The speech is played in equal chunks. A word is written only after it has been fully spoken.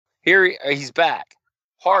He's back.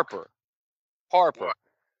 Harper. What?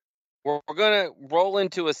 We're going to roll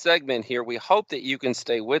into a segment here. We hope that you can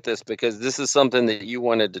stay with us because this is something that you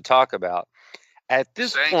wanted to talk about. At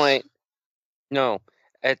this Saints? point,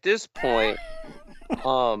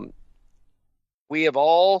 we have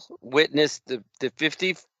all witnessed the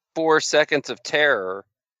 54 seconds of terror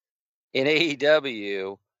in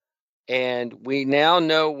AEW, and we now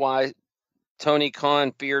know why Tony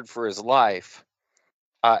Khan feared for his life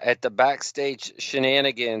at the backstage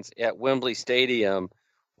shenanigans at Wembley Stadium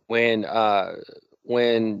when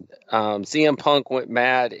CM Punk went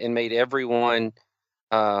mad and made everyone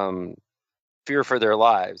fear for their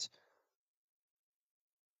lives.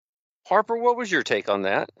 Harper, what was your take on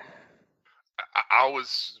that? I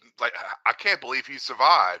was like, I can't believe he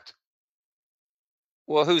survived.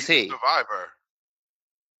 Well, who's He's he? a survivor.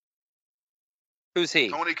 Who's he?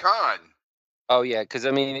 Tony Khan. Oh yeah, because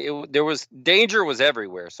I mean, danger was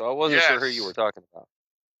everywhere, so I wasn't sure who you were talking about.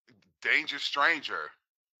 Danger stranger.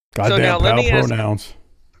 Goddamn so now pronouns.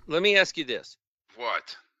 Let me ask you this.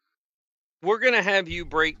 What? We're going to have you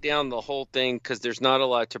break down the whole thing because there's not a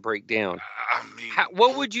lot to break down. I mean,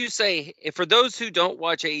 what would you say for those who don't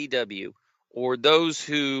watch AEW or those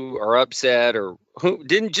who are upset or who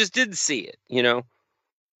didn't see it,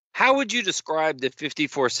 how would you describe the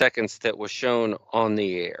 54 seconds that was shown on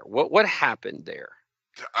the air? What happened there?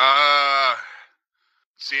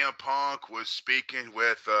 CM Punk was speaking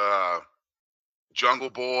with Jungle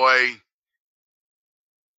Boy,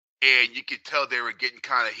 and you could tell they were getting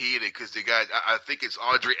kind of heated because they got, I think it's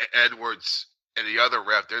Audrey Edwards and the other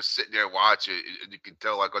ref. They're sitting there watching, and you can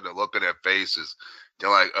tell, like, on the look on their faces, they're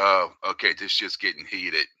like, "Oh, okay, this shit's getting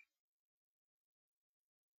heated."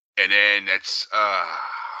 And then that's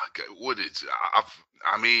what is?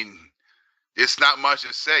 I mean, it's not much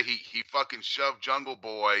to say. He fucking shoved Jungle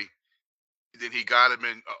Boy. Then he got him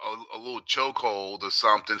in a little chokehold or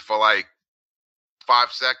something for like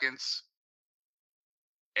 5 seconds.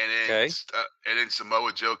 And then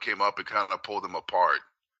Samoa Joe came up and kind of pulled them apart.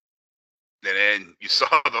 And then you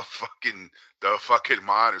saw the fucking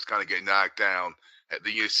monitors kind of get knocked down. And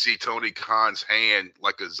then you see Tony Khan's hand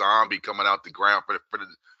like a zombie coming out the ground from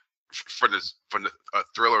the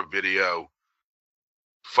Thriller video.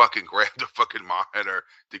 Fucking grab the fucking monitor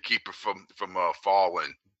to keep it from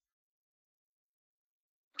falling.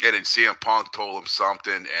 And then CM Punk told him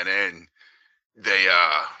something, and then they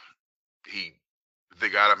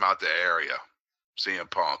got him out the area. CM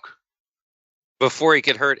Punk. Before he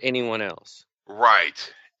could hurt anyone else.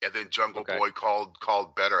 Right. And then Jungle Boy called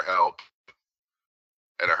BetterHelp.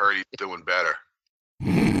 And I heard he's doing better.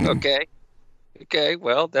 Okay,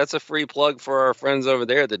 well, that's a free plug for our friends over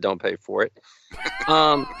there that don't pay for it.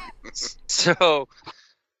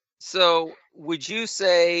 So would you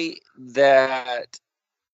say that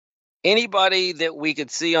anybody that we could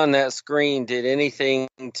see on that screen did anything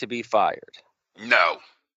to be fired? No.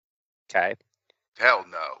 Okay. Hell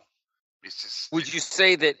no. It's just. Would you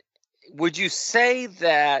say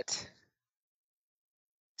that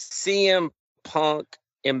CM Punk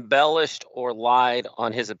embellished or lied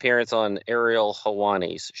on his appearance on Ariel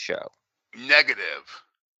Helwani's show? Negative.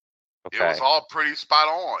 Okay. It was all pretty spot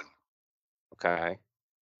on. Okay.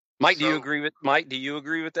 Mike, do you agree with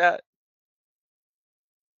that?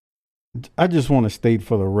 I just want to state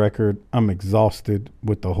for the record, I'm exhausted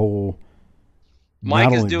with the whole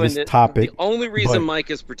Mike is doing this topic. The only reason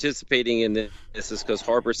Mike is participating in this is because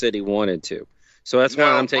Harper said he wanted to. So that's why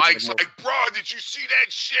I'm taking. Mike's like, bro, did you see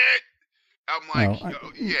that shit? I'm like,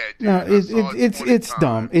 yeah. Dude, no, it's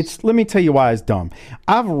dumb. Let me tell you why it's dumb.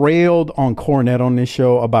 I've railed on Cornette on this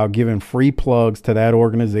show about giving free plugs to that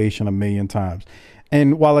organization a million times.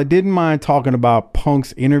 And while I didn't mind talking about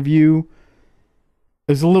Punk's interview,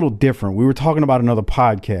 it's a little different. We were talking about another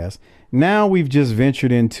podcast. Now we've just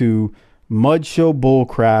ventured into mud show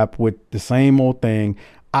bullcrap with the same old thing.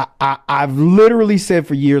 I've literally said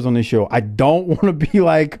for years on this show, I don't want to be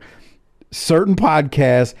like certain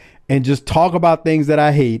podcasts and just talk about things that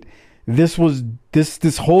I hate. This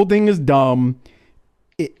whole thing is dumb.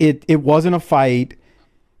 It wasn't a fight.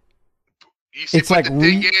 See,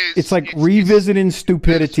 it's like revisiting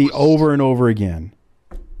stupidity over and over again.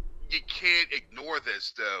 You can't ignore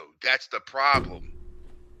this, though. That's the problem.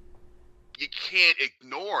 You can't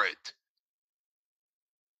ignore it.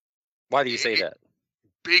 Why do you say that?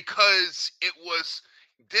 Because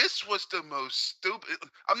this was the most stupid.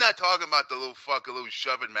 I'm not talking about the little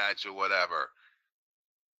shoving match or whatever.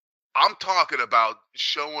 I'm talking about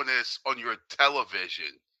showing this on your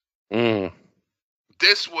television.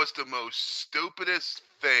 This was the most stupidest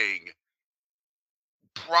thing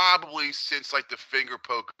probably since like the finger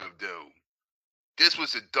poke of doom. this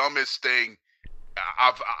was the dumbest thing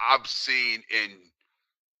I've seen in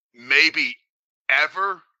maybe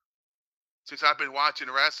ever since I've been watching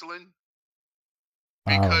wrestling.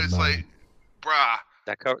 Because like, bruh,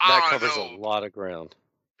 that I don't covers a know. lot of ground.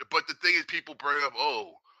 But the thing is, people bring up,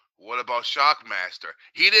 oh, what about Shockmaster?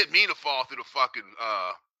 He didn't mean to fall through the fucking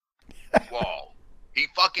wall. He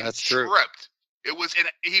fucking That's tripped. true.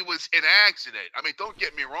 He was an accident. I mean, don't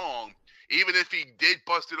get me wrong. Even if he did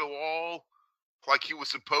bust through the wall like he was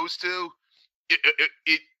supposed to,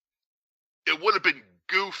 it would have been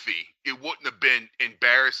goofy. It wouldn't have been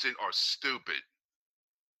embarrassing or stupid.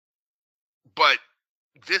 But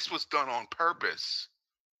this was done on purpose.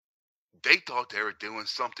 They thought they were doing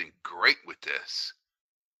something great with this.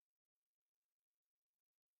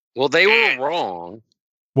 Well, they were wrong.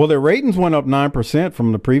 Well, their ratings went up 9%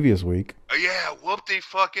 from the previous week. Yeah, whoop de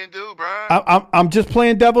fucking do, bro. I'm just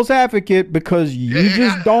playing devil's advocate because you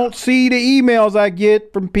just don't see the emails I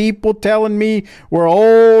get from people telling me we're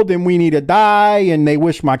old and we need to die and they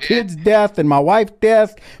wish my kids death and my wife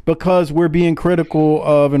death because we're being critical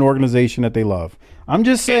of an organization that they love. I'm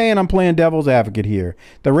just saying I'm playing devil's advocate here.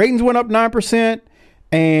 The ratings went up 9%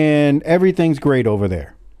 and everything's great over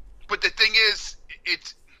there. But the thing is,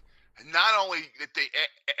 it's not only that they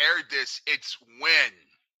aired this, it's when.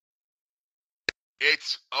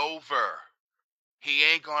 It's over. He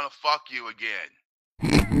ain't gonna fuck you again.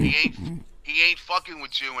 He ain't fucking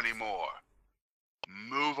with you anymore.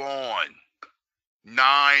 Move on.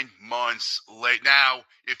 9 months late. Now,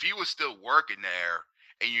 if you were still working there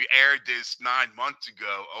and you aired this 9 months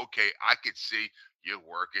ago, okay, I could see you're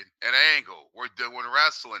working an angle. We're doing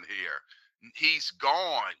wrestling here. He's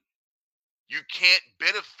gone. You can't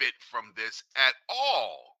benefit from this at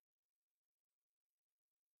all.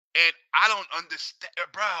 And I don't understand,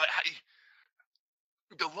 bro.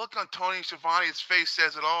 The look on Tony Schiavone's face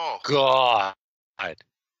says it all. God. I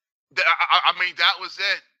mean, that was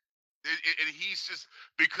it. And he's just,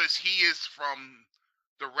 because he is from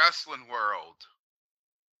the wrestling world,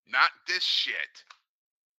 not this shit.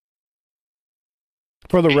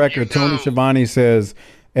 For the record, Tony Schiavone says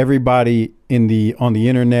everybody on the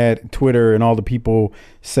internet, Twitter, and all the people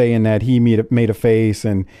saying that he made a face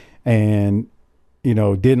and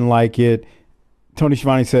didn't like it. Tony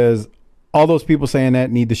Schiavone says all those people saying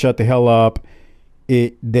that need to shut the hell up.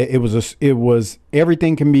 It was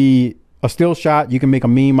everything can be a still shot you can make a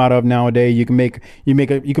meme out of nowadays. You can make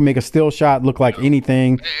a still shot look like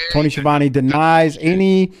anything. Tony Schiavone denies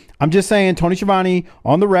any. I'm just saying, Tony Schiavone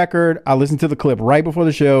on the record. I listened to the clip right before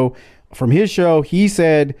the show. From his show, he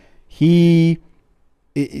said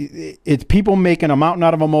it's people making a mountain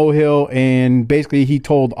out of a molehill, and basically he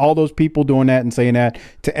told all those people doing that and saying that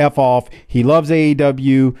to F off. He loves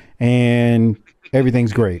AEW and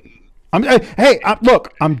everything's great.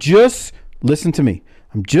 Look, listen to me.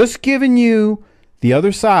 I'm just giving you the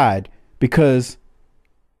other side because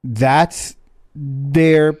that's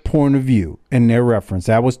their point of view and their reference.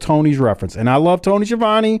 That was Tony's reference. And I love Tony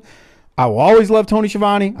Schiavone. I will always love Tony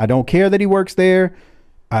Schiavone. I don't care that he works there.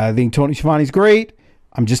 I think Tony Schiavone's great.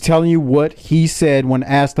 I'm just telling you what he said when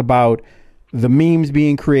asked about the memes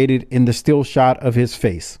being created in the still shot of his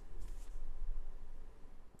face.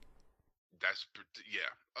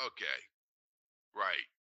 Yeah. Okay. Right.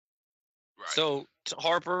 So,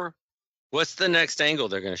 Harper, what's the next angle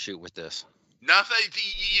they're going to shoot with this? Nothing.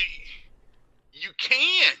 You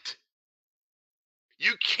can't.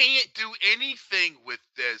 You can't do anything with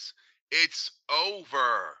this. It's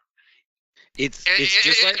over. It's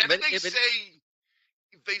just like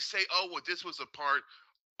they say, oh, well, this was a part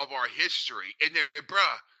of our history, and they're,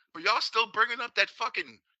 bruh, but y'all still bringing up that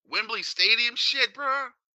fucking Wembley Stadium shit, bruh.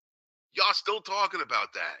 Y'all still talking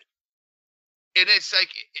about that. And it's like,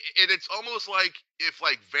 and it's almost like if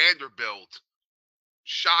like Vanderbilt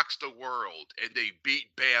shocks the world and they beat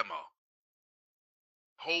Bama.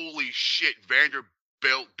 Holy shit,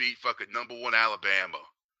 Vanderbilt beat fucking #1 Alabama.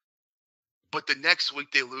 But the next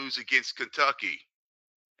week they lose against Kentucky.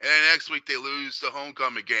 And then next week they lose the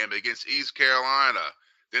homecoming game against East Carolina.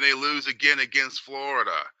 Then they lose again against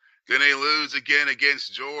Florida. Then they lose again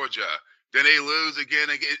against Georgia. Then they lose again.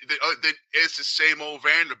 Then it's the same old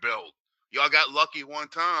Vanderbilt. Y'all got lucky one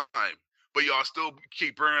time, but y'all still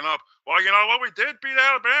keep bringing up, well, you know what? We did beat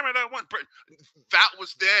Alabama that one. That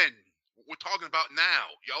was then. We're talking about now.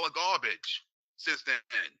 Y'all are garbage since then.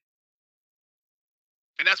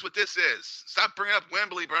 And that's what this is. Stop bringing up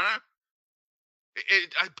Wembley, bro.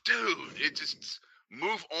 Dude, it just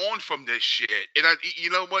move on from this shit. And you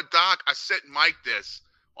know what, Doc? I sent Mike this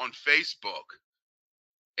on Facebook,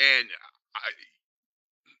 and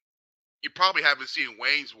you probably haven't seen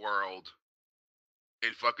Wayne's World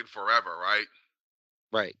in fucking forever, right?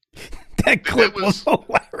 Right. That clip was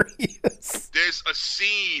hilarious. There's a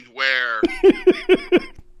scene where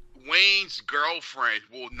Wayne's girlfriend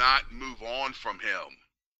will not move on from him.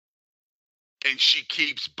 And she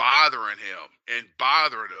keeps bothering him and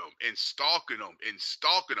bothering him and stalking him and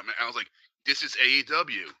stalking him. And I was like, this is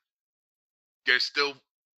AEW. They're still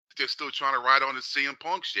trying to ride on the CM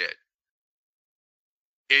Punk shit.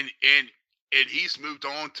 And he's moved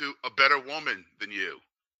on to a better woman than you.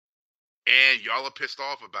 And y'all are pissed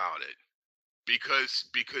off about it. Because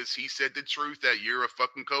he said the truth that you're a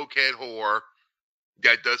fucking cokehead whore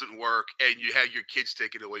that doesn't work, and you had your kids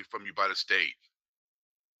taken away from you by the state.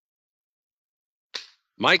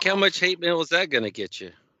 Mike, how much hate mail is that going to get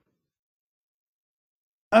you?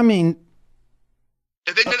 I mean,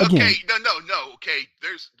 and then okay, no, okay.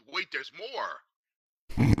 There's more.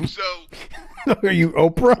 So, are you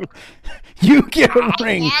Oprah? You get a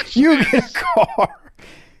ring. You get a car.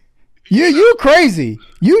 You crazy.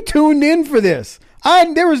 You tuned in for this.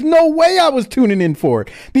 There was no way I was tuning in for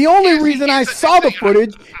it. The only reason I saw the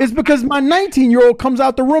footage is because my 19-year-old comes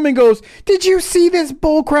out the room and goes, "Did you see this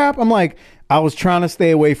bull crap?" I'm like, I was trying to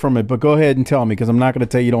stay away from it, but go ahead and tell me, because I'm not going to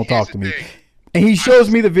tell you don't talk to me. And he shows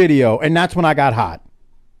me the video, and that's when I got hot.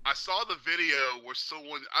 I saw the video where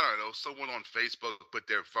someone on Facebook put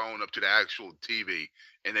their phone up to the actual TV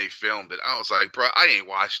and they filmed it. I was like, bro, I ain't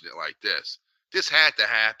watching it like this. This had to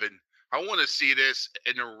happen. I want to see this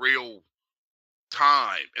in the real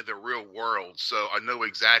time, in the real world, so I know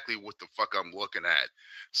exactly what the fuck I'm looking at.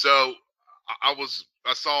 So I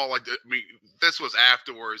saw, like, I mean, this was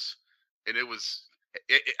afterwards, and it was,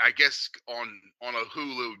 I guess on a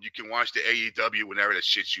Hulu you can watch the AEW whenever the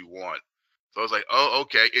shit you want. So I was like, oh,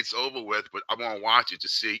 okay, it's over with, but I'm gonna watch it to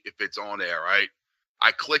see if it's on there, right?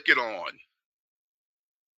 I click it on,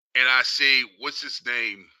 and I see, what's his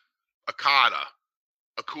name, Akuma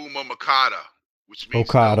Makata, which means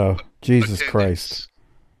Okada. Jesus attendance. Christ.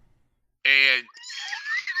 And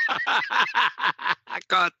I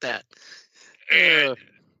got that. And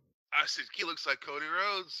I said, he looks like Cody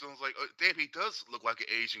Rhodes. So I was like, oh, damn, he does look like an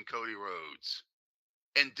Asian Cody Rhodes.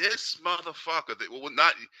 And this motherfucker,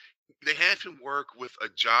 they had him work with a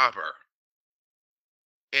jobber.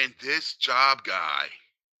 And this job guy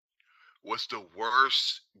was the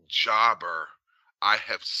worst jobber I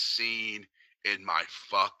have seen in my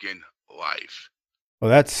fucking life. Well,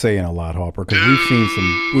 that's saying a lot, Harper, because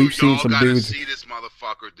we've seen some dudes. See this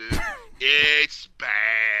motherfucker, dude. It's bad.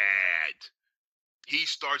 He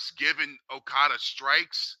starts giving Okada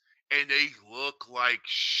strikes, and they look like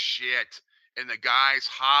shit. And the guy's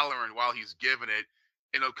hollering while he's giving it,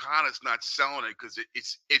 and Okada's not selling it because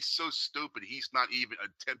it's so stupid. He's not even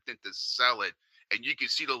attempting to sell it, and you can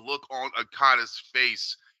see the look on Okada's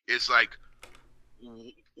face. It's like,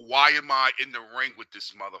 why am I in the ring with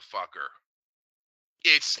this motherfucker?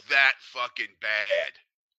 It's that fucking bad.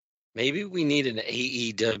 Maybe we need an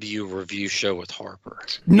AEW review show with Harper.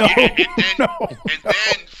 No, and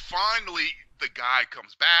then finally the guy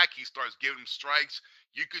comes back. He starts giving him strikes.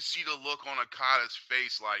 You could see the look on Okada's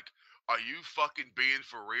face, like, are you fucking being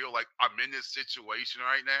for real? Like, I'm in this situation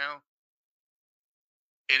right now.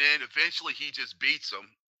 And then eventually he just beats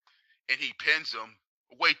him, and he pins him.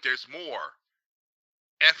 Wait, there's more.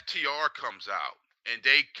 FTR comes out, and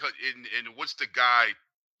they cut in. And what's the guy?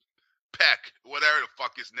 Peck, whatever the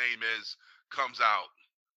fuck his name is, comes out.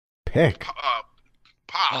 Peck. Pac.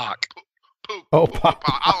 Pac. I don't know what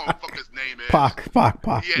the fuck his name is. Pac.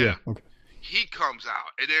 Yeah. Okay. He comes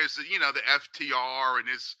out, and there's, the FTR and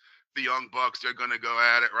the Young Bucks. They're gonna go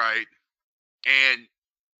at it, right? And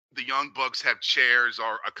the Young Bucks have chairs,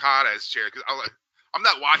 or Okada has chairs. Because I'm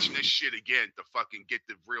not watching this shit again to fucking get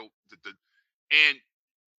the real. And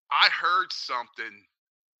I heard something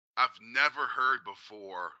I've never heard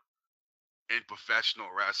before in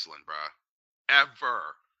professional wrestling, bro.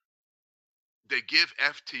 Ever. They give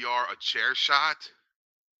FTR a chair shot,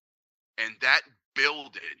 and that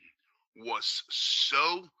building was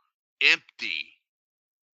so empty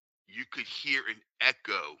you could hear an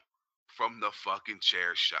echo from the fucking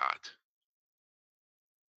chair shot.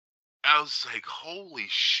 I was like, holy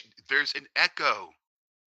shit, there's an echo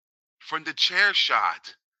from the chair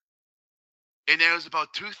shot. And there was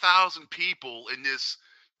about 2,000 people in this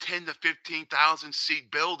 10 to 15,000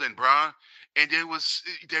 seat building, bruh. And there was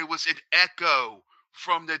an echo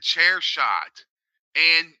from the chair shot.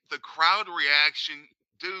 And the crowd reaction,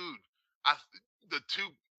 dude, the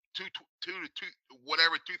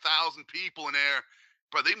 2,000 people in there,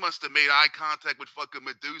 bro, they must have made eye contact with fucking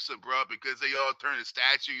Medusa, bro, because they all turned to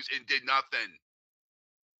statues and did nothing.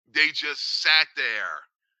 They just sat there.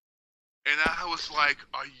 And I was like,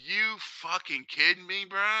 are you fucking kidding me,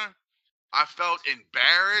 bro? I felt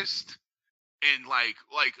embarrassed and like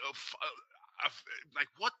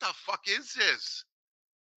what the fuck is this?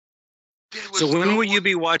 So when will you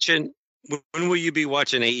be watching? When will you be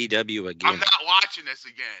watching AEW again? I'm not watching this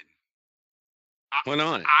again. Why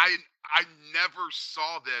not? I never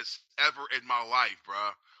saw this ever in my life, bro.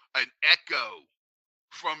 An echo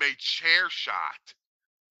from a chair shot.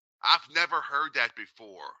 I've never heard that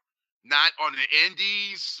before. Not on the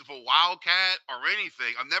Indies for Wildcat or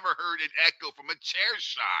anything. I've never heard an echo from a chair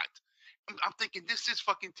shot. I'm thinking this is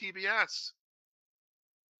fucking TBS.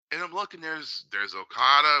 And I'm looking, there's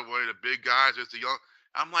Okada, one of the big guys, there's the young.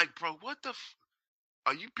 I'm like, bro, what the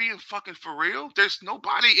are you being fucking for real? There's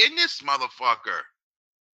nobody in this motherfucker.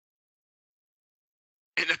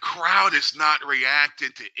 And the crowd is not reacting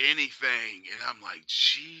to anything. And I'm like,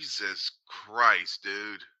 Jesus Christ,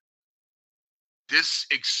 dude. This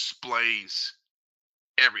explains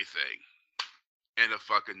everything in a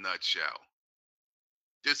fucking nutshell.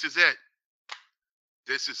 This is it.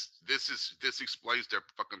 This explains their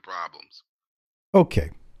fucking problems. Okay.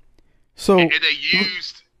 So and they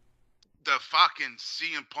used the fucking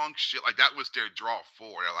CM Punk shit like that was their draw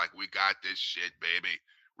for. They're like, we got this shit, baby.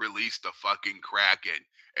 Release the fucking Kraken.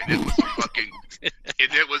 And it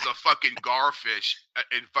was a fucking garfish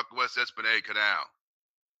in fucking West Esplanade Canal.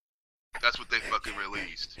 That's what they fucking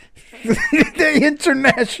released. The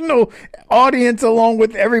international audience, along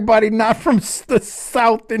with everybody not from the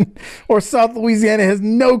South or South Louisiana, has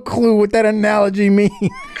no clue what that analogy means.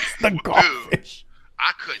 The garfish. Dude,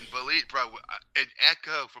 I couldn't believe, bro. An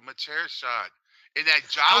echo from a chair shot. And that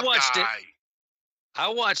job guy. I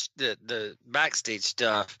watched the backstage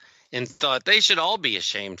stuff and thought they should all be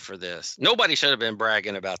ashamed for this. Nobody should have been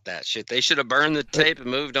bragging about that shit. They should have burned the tape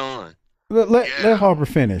and moved on. Let Harper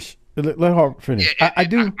finish. Let Harper finish. Yeah, I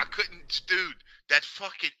do. I couldn't, dude. That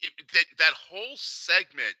fucking that whole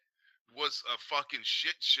segment was a fucking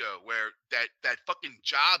shit show where that fucking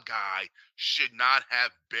job guy should not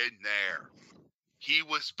have been there. He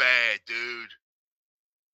was bad, dude.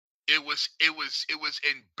 It was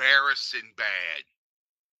embarrassing bad.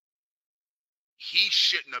 He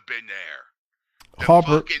shouldn't have been there.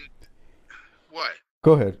 Harper, what?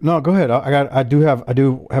 Go ahead. No, go ahead. I do have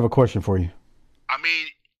a question for you. I mean,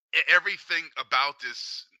 everything about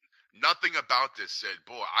this, nothing about this said,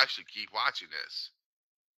 boy, I should keep watching this.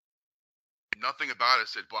 Nothing about it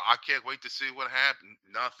said, boy, I can't wait to see what happened.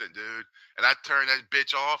 Nothing, dude. And I turned that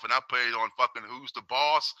bitch off and I put it on fucking Who's the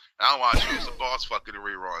Boss. And I watch Who's the Boss fucking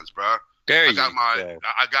reruns, bro. I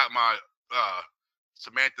got my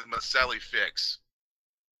Samantha Maselli fix.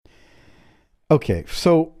 Okay,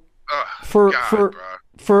 so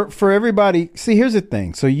for everybody, see, here's the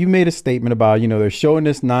thing. So you made a statement about, they're showing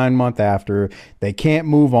this 9 months after, they can't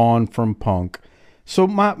move on from Punk. So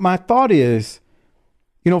my thought is,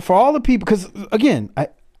 for all the people, because again,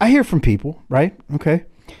 I hear from people, right? Okay.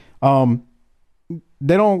 A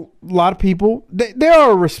lot of people, they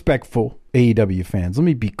are respectful AEW fans. Let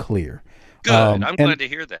me be clear. Good. I'm glad to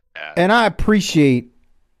hear that. And I appreciate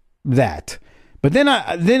that. But then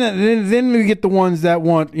we get the ones that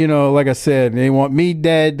want, like I said, they want me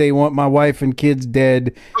dead. They want my wife and kids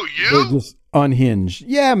dead. Oh, you? They're just unhinged.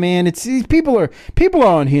 Yeah, man. It's people are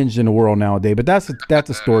unhinged in the world nowadays. But that's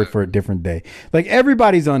a story for a different day. Like,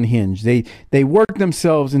 everybody's unhinged. They work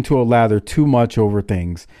themselves into a lather too much over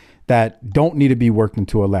things that don't need to be worked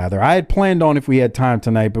into a lather. I had planned on, if we had time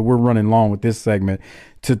tonight, but we're running long with this segment,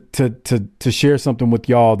 to share something with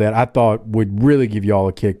y'all that I thought would really give y'all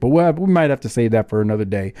a kick. But we might have to save that for another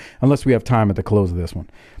day, unless we have time at the close of this one.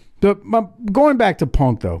 Going back to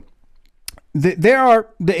Punk, though, there are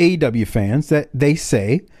the AEW fans that they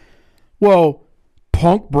say, well,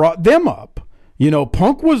 Punk brought them up.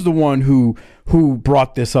 Punk was the one who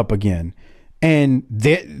brought this up again. And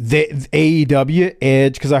the AEW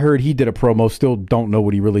Edge, because I heard he did a promo, still don't know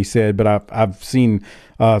what he really said, but I've seen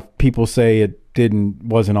people say it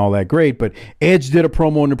wasn't all that great. But Edge did a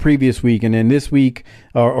promo in the previous week, and then this week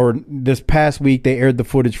or this past week they aired the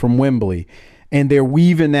footage from Wembley, and they're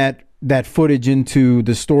weaving that footage into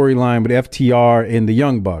the storyline with FTR and the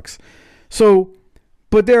Young Bucks. So,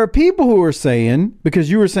 but there are people who are saying, because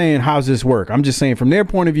you were saying, how's this work? I'm just saying from their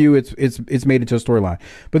point of view, it's made into a storyline.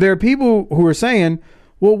 But there are people who are saying,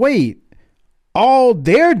 well, wait, all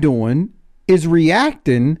they're doing is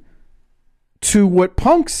reacting to what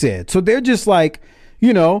Punk said. So they're just like,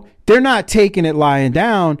 they're not taking it lying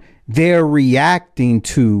down. They're reacting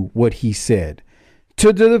to what he said.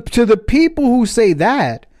 To the people who say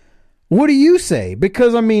that, what do you say?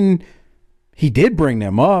 Because, I mean, he did bring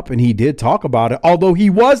them up and he did talk about it, although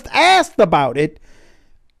he was asked about it.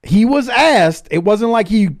 He was asked. It wasn't like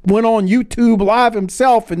he went on YouTube live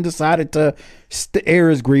himself and decided to air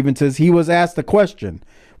his grievances. He was asked a question,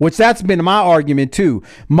 which that's been my argument too.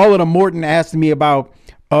 Mullen Morton asked me about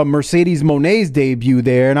Mercedes Monet's debut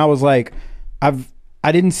there, and I was like,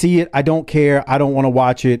 I didn't see it. I don't care. I don't want to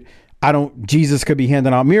watch it. Jesus could be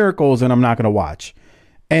handing out miracles, and I'm not going to watch.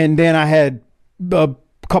 And then I had a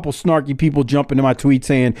couple snarky people jump into my tweet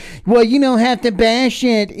saying, well, you don't have to bash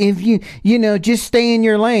it if just stay in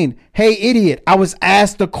your lane. Hey, idiot. I was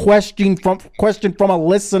asked a question from a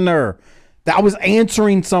listener that I was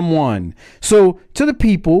answering someone. So to the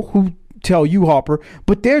people who tell you, Harper,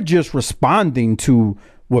 but they're just responding to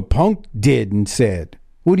what Punk did and said.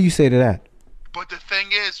 What do you say to that? But the thing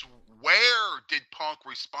is, where did Punk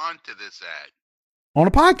respond to this at? On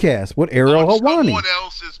a podcast with Ariel Helwani. Someone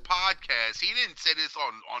else's podcast. He didn't say this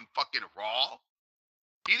on fucking Raw.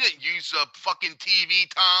 He didn't use up fucking TV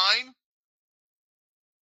time.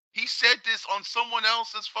 He said this on someone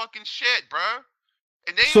else's fucking shit, bruh.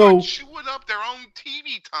 And they are chewing up their own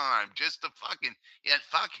TV time just to fucking,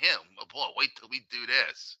 fuck him. Oh, boy, wait till we do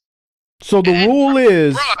this. So the rule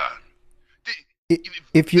is,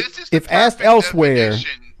 if asked elsewhere,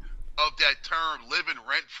 of that term living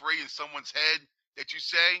rent free in someone's head that you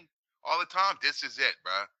say all the time, this is it,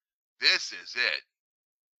 bro. This is it.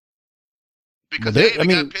 Because they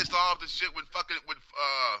got pissed off the shit when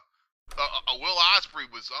Will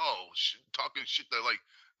Ospreay was talking shit to like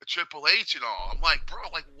the Triple H and all. I'm like, bro,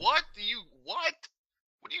 like what are you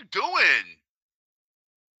doing?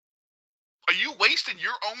 Are you wasting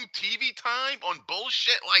your own TV time on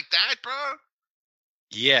bullshit like that, bro?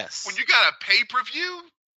 Yes. When you got a pay-per-view?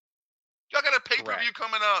 Y'all got a pay-per-view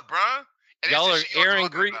coming up, bro. And y'all are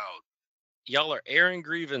airing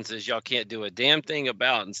grievances y'all can't do a damn thing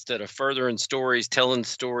about instead of furthering stories, telling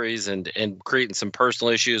stories, and creating some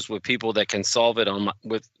personal issues with people that can solve it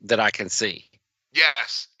that I can see.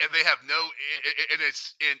 Yes, and they have and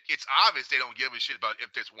it's obvious they don't give a shit about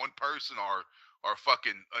if there's one person or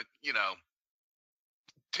fucking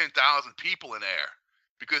 10,000 people in there,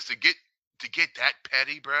 because to get that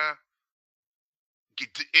petty, bruh.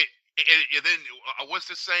 And then what's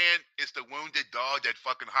the saying? It's the wounded dog that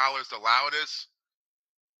fucking hollers the loudest.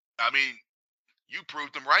 I mean, you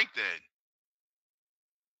proved them right then.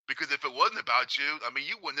 Because if it wasn't about you, I mean,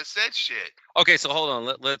 you wouldn't have said shit. Okay, so hold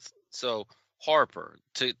on. So Harper,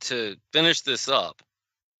 to finish this up,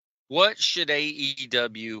 what should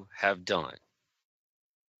AEW have done?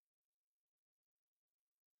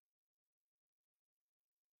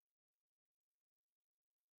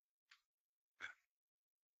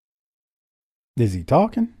 Is he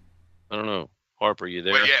talking? I don't know. Harper, you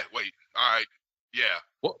there? Wait. All right. Yeah.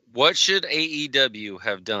 What should AEW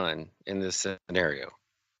have done in this scenario?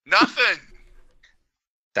 Nothing.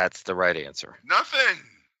 That's the right answer. Nothing.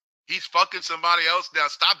 He's fucking somebody else now.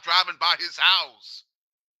 Stop driving by his house.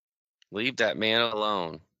 Leave that man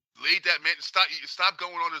alone. Leave that man. Stop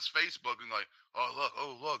going on his Facebook and like,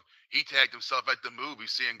 oh look, he tagged himself at the movie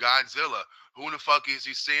seeing Godzilla. Who in the fuck is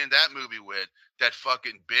he seeing that movie with? That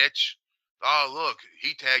fucking bitch. Oh look,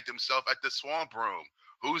 he tagged himself at the Swamp Room.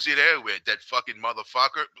 Who's he there with? That fucking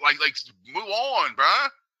motherfucker. Like move on, bruh.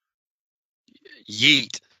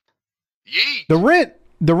 Yeet.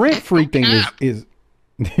 The rent free thing is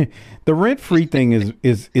the rent free thing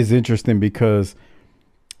is interesting, because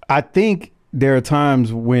I think there are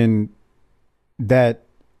times when that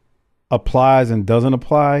applies and doesn't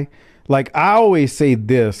apply. Like I always say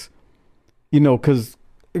this, because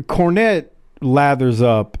Cornette lathers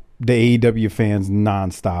up the AEW fans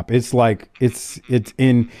nonstop. It's like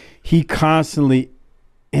he constantly,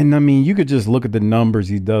 and I mean, you could just look at the numbers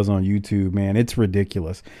he does on YouTube, man. It's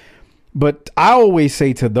ridiculous. But I always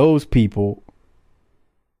say to those people,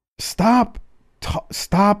 stop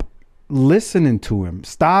listening to him.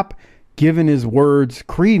 Stop giving his words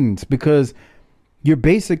credence, because you're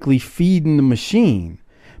basically feeding the machine.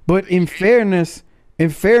 But in fairness,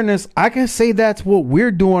 I can say that's what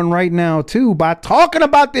we're doing right now too, by talking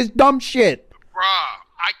about this dumb shit. Bruh,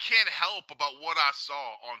 I can't help about what I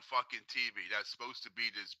saw on fucking TV. That's supposed to be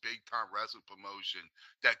this big time wrestling promotion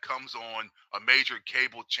that comes on a major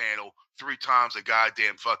cable channel 3 times a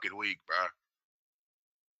goddamn fucking week, bruh.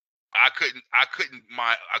 I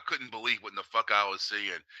couldn't believe what in the fuck I was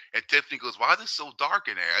seeing. And Tiffany goes, "Why is this so dark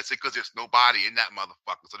in there?" I said, "Because there's nobody in that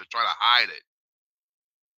motherfucker, so they're trying to hide it."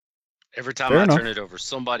 Every time I turn it over,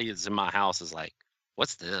 somebody that's in my house is like,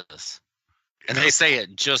 "What's this?" And they say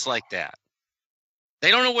it just like that.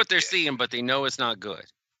 They don't know what they're seeing, but they know it's not good.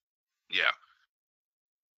 Yeah.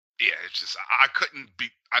 Yeah, it's just I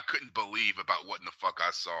couldn't believe about what in the fuck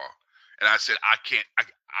I saw. And I said,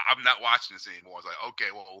 I'm not watching this anymore. I was like,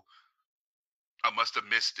 okay, well, I must have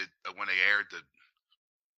missed it when they aired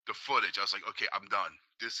the footage. I was like, okay, I'm done.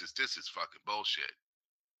 This is fucking bullshit.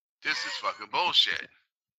 This is fucking bullshit.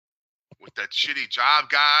 With that shitty job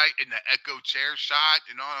guy in the echo chair shot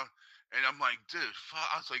and all. And I'm like, dude, fuck.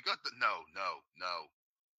 I was like, no.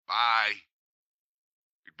 Bye.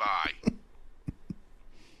 Goodbye.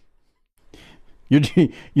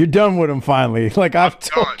 You're done with him finally. Like I've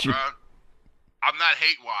told you. Bro. I'm not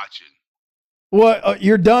hate watching. What?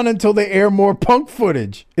 You're done until they air more Punk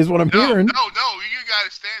footage, is what I'm hearing. No. You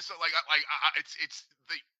gotta stand so like it's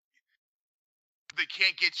they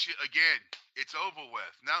can't get you again. It's over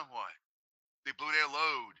with. Now what? They blew their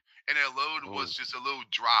load, and their load was just a little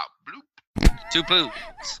drop. Bloop. 2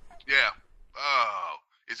 poops. Yeah. Oh,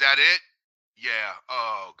 is that it? Yeah.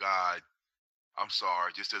 Oh God. I'm sorry.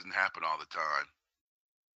 It just doesn't happen all the time.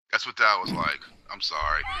 That's what that was like. I'm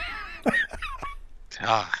sorry.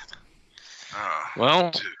 God.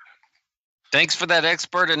 Well, dude. Thanks for that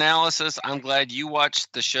expert analysis. I'm glad you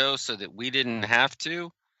watched the show so that we didn't have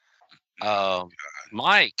to.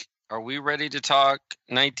 Mike, are we ready to talk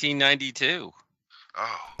 1992?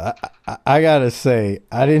 Oh. I gotta say,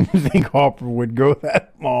 I didn't think Harper would go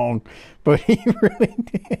that long, but he really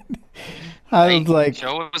did. I was like,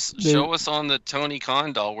 show us on the Tony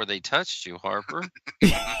Khan doll where they touched you, Harper.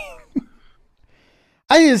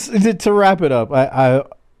 To wrap it up, I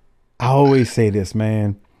always say this,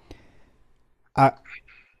 man.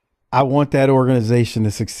 I want that organization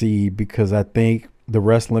to succeed because I think the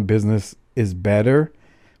wrestling business is better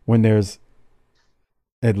when there's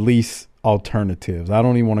at least alternatives. I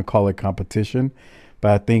don't even want to call it competition,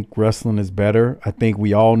 but I think wrestling is better. I think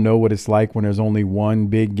we all know what it's like when there's only one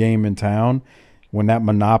big game in town, when that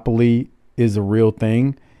monopoly is a real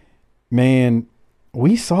thing. Man,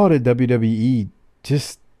 we saw the WWE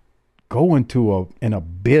just go into an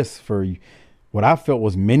abyss for what I felt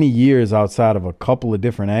was many years outside of a couple of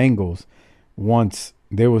different angles once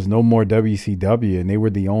there was no more WCW and they were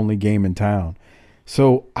the only game in town.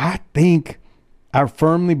 So I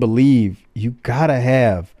firmly believe you got to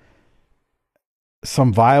have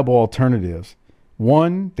some viable alternatives.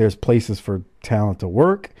 One, there's places for talent to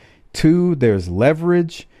work. Two, there's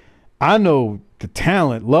leverage. I know the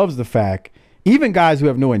talent loves the fact, even guys who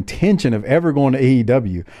have no intention of ever going to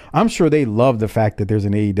AEW, I'm sure they love the fact that there's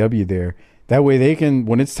an AEW there. That way they can,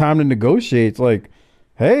 when it's time to negotiate, it's like,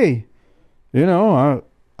 hey, I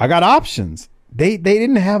got options. They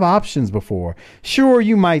didn't have options before. Sure,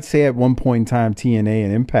 you might say at one point in time TNA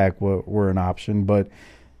and Impact were an option, but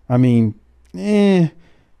I mean, it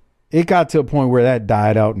got to a point where that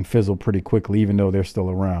died out and fizzled pretty quickly, even though they're still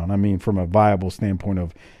around. I mean, from a viable standpoint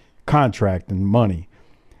of contract and money.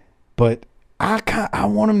 But I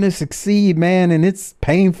want them to succeed, man, and it's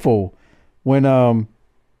painful when that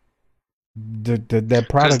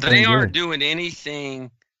product. Because they aren't doing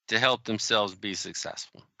anything to help themselves be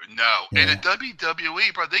successful. No, and the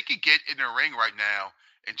WWE, bro, they could get in the ring right now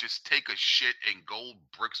and just take a shit, and gold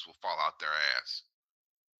bricks will fall out their ass.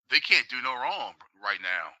 They can't do no wrong right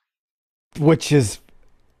now. Which is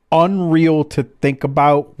unreal to think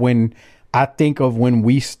about when I think of when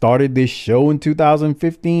we started this show in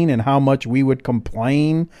 2015 and how much we would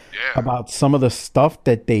complain about some of the stuff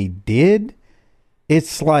that they did.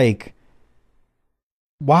 It's like,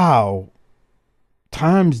 wow,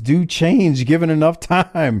 times do change given enough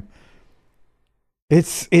time.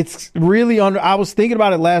 It's really I was thinking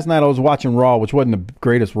about it last night. I was watching Raw, which wasn't the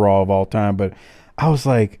greatest Raw of all time, but I was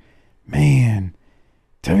like, man,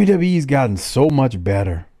 WWE's gotten so much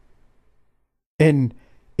better. And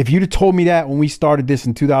if you'd have told me that when we started this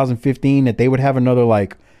in 2015, that they would have another,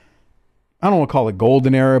 like, I don't want to call it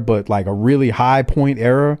golden era, but like a really high point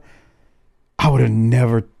era, I would have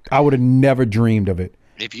never dreamed of it.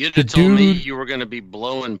 If you'd have told me you were going to be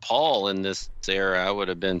blowing Paul in this era, I would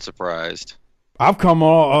have been surprised. I've come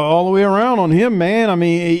all the way around on him, man. I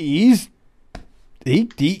mean, he's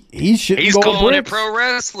calling it pro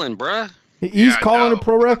wrestling, bruh. He's calling it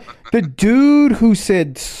pro wrestling. The dude who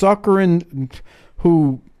said suckering,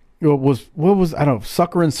 who was I don't know,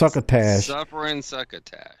 suckering succotash. Suffering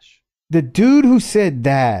succotash. The dude who said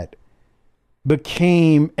that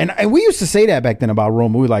became, and we used to say that back then about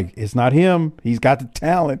Roman. We were like, it's not him. He's got the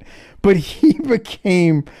talent, but he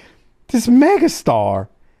became this megastar.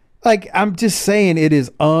 Like, I'm just saying, it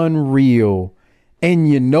is unreal. And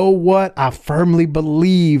you know what? I firmly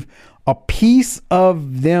believe a piece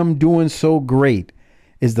of them doing so great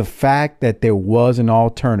is the fact that there was an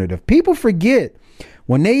alternative. People forget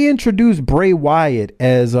when they introduced Bray Wyatt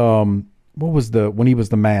as when he was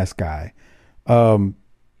the mask guy.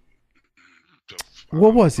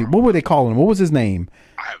 What was he? What were they calling him? What was his name?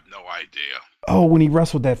 I have no idea. Oh, when he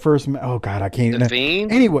wrestled that first. Oh God, I can't. The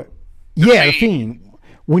Fiend. Anyway, the Fiend.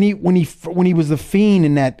 When he was the Fiend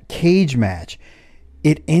in that cage match,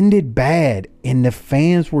 it ended bad, and the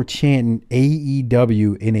fans were chanting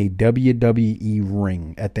AEW in a WWE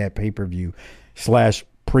ring at that pay-per-view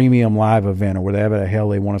 / premium live event or whatever the hell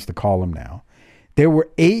they want us to call them now. There were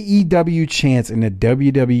AEW chants in the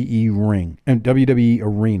WWE ring and WWE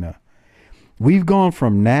arena. We've gone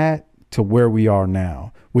from that to where we are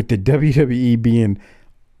now, with the WWE being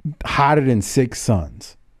hotter than six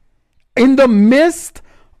suns. In the midst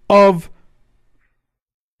of,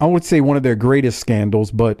 I would say, one of their greatest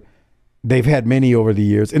scandals, but they've had many over the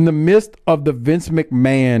years. In the midst of the Vince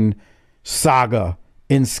McMahon saga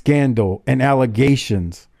and scandal and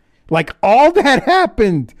allegations, like all that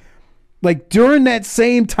happened, like during that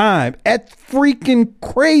same time. That's freaking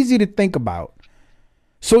crazy to think about.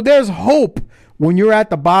 So there's hope when you're at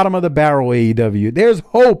the bottom of the barrel, AEW. There's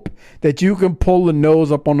hope that you can pull the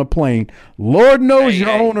nose up on the plane. Lord knows your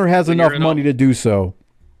owner has enough money to do so.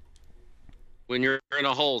 When you're in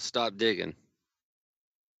a hole, stop digging.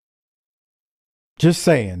 Just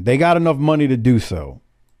saying, they got enough money to do so.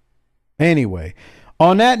 Anyway,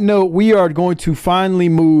 on that note, we are going to finally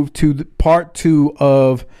move to part 2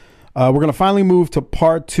 of. We're going to finally move to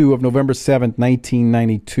part 2 of November 7th,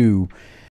 1992.